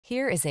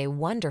Here is a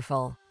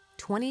wonderful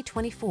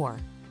 2024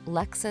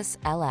 Lexus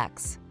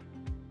LX.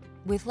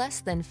 With less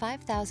than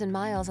 5,000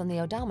 miles on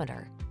the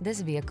odometer, this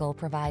vehicle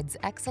provides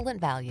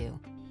excellent value.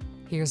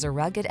 Here's a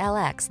rugged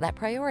LX that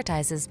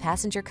prioritizes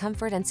passenger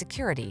comfort and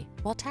security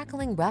while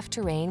tackling rough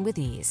terrain with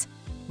ease.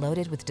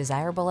 Loaded with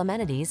desirable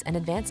amenities and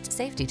advanced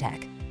safety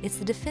tech, it's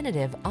the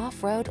definitive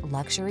off-road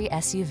luxury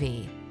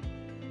SUV.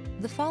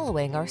 The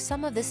following are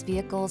some of this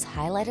vehicle's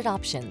highlighted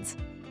options: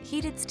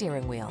 heated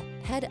steering wheel,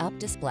 head-up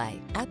display,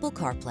 Apple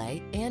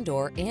CarPlay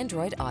and/or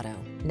Android Auto,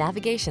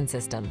 navigation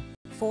system,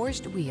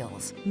 forged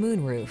wheels,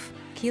 moonroof,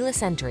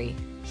 keyless entry,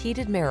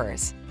 heated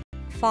mirrors,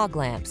 fog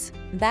lamps,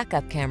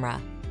 backup camera.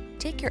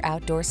 Take your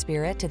outdoor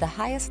spirit to the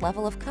highest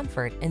level of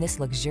comfort in this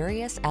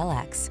luxurious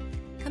LX.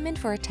 Come in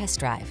for a test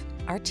drive.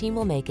 Our team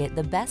will make it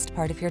the best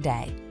part of your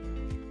day.